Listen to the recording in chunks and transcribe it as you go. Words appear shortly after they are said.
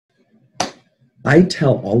I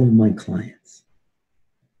tell all of my clients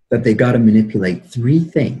that they got to manipulate three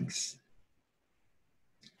things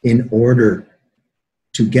in order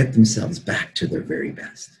to get themselves back to their very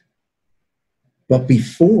best. But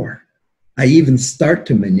before I even start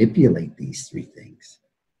to manipulate these three things,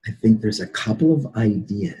 I think there's a couple of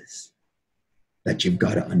ideas that you've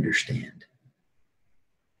got to understand.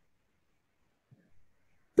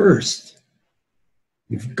 First,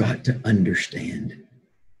 you've got to understand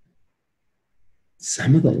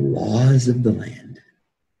some of the laws of the land.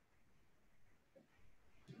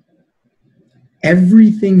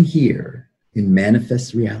 Everything here in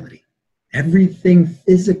manifest reality, everything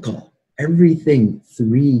physical, everything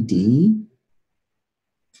 3D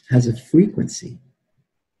has a frequency.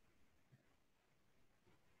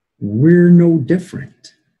 We're no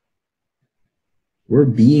different. We're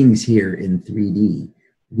beings here in 3D.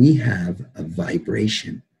 We have a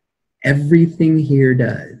vibration. Everything here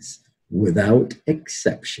does, without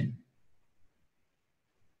exception.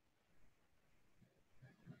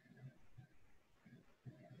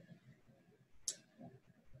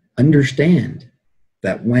 Understand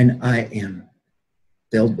that when I am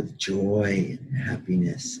filled with joy and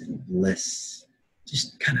happiness and bliss,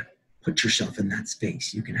 just kind of put yourself in that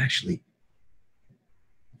space. You can actually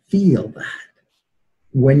feel that.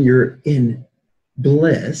 When you're in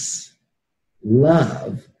bliss,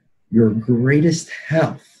 love, your greatest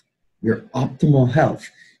health, your optimal health,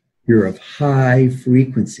 you're of high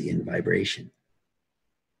frequency and vibration.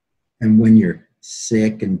 And when you're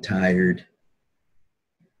sick and tired,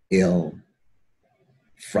 ill,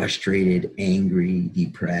 frustrated, angry,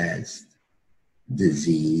 depressed,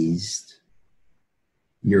 diseased,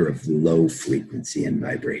 you're of low frequency and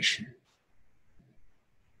vibration.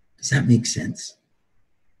 Does that make sense?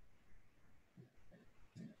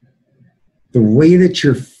 The way that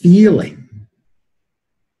you're feeling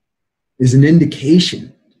is an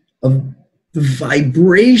indication of the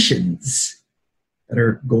vibrations that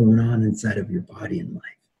are going on inside of your body and life.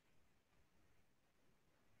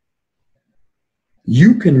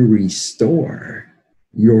 You can restore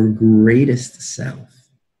your greatest self.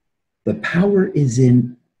 The power is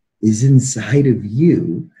inside of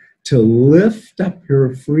you to lift up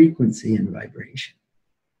your frequency and vibration.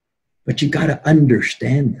 But you got to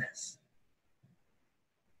understand this.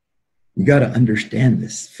 You got to understand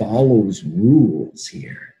this follows rules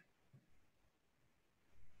here.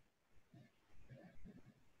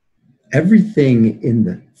 Everything in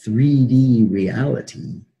the 3D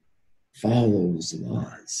reality follows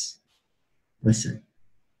laws. Listen,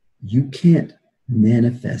 you can't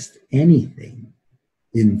manifest anything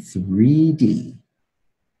in 3D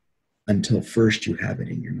until first you have it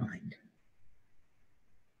in your mind.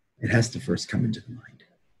 It has to first come into the mind.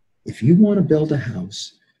 If you want to build a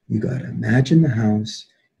house, you got to imagine the house,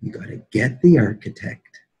 you got to get the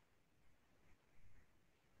architect,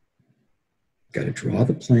 you got to draw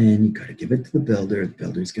the plan, you got to give it to the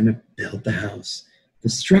builder's going to build the house. The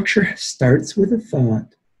structure starts with a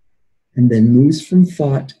thought and then moves from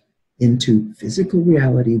thought into physical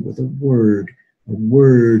reality with a word. A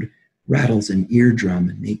word rattles an eardrum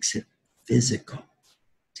and makes it physical.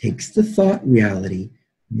 Takes the thought reality,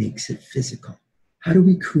 makes it physical. How do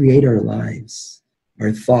we create our lives?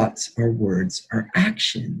 Our thoughts, our words, our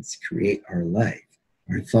actions create our life.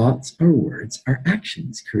 Our thoughts, our words, our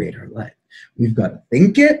actions create our life. We've got to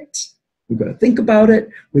think it. We've got to think about it.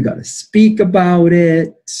 We've got to speak about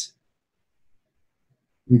it.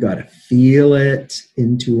 We got to feel it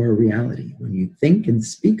into our reality. When you think and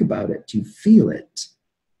speak about it, you feel it,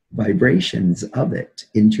 vibrations of it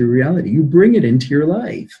into your reality. You bring it into your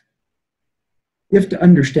life. You have to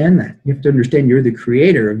understand that. You have to understand you're the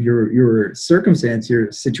creator of your circumstance,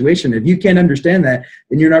 your situation. If you can't understand that,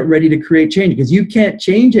 then you're not ready to create change, because you can't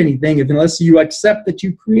change anything unless you accept that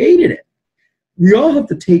you created it. We all have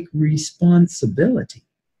to take responsibility.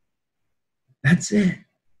 That's it.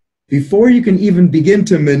 Before you can even begin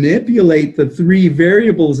to manipulate the three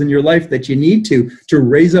variables in your life that you need to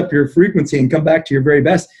raise up your frequency and come back to your very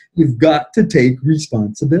best, you've got to take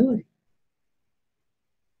responsibility.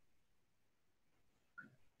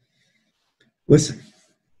 Listen,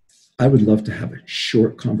 I would love to have a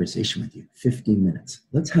short conversation with you, 15 minutes.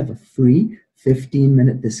 Let's have a free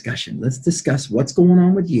 15-minute discussion. Let's discuss what's going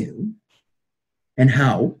on with you and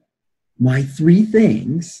how my three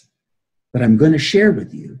things that I'm going to share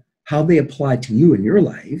with you, how they apply to you in your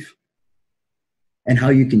life, and how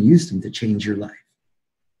you can use them to change your life.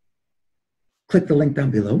 Click the link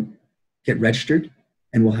down below, get registered,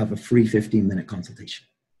 and we'll have a free 15-minute consultation.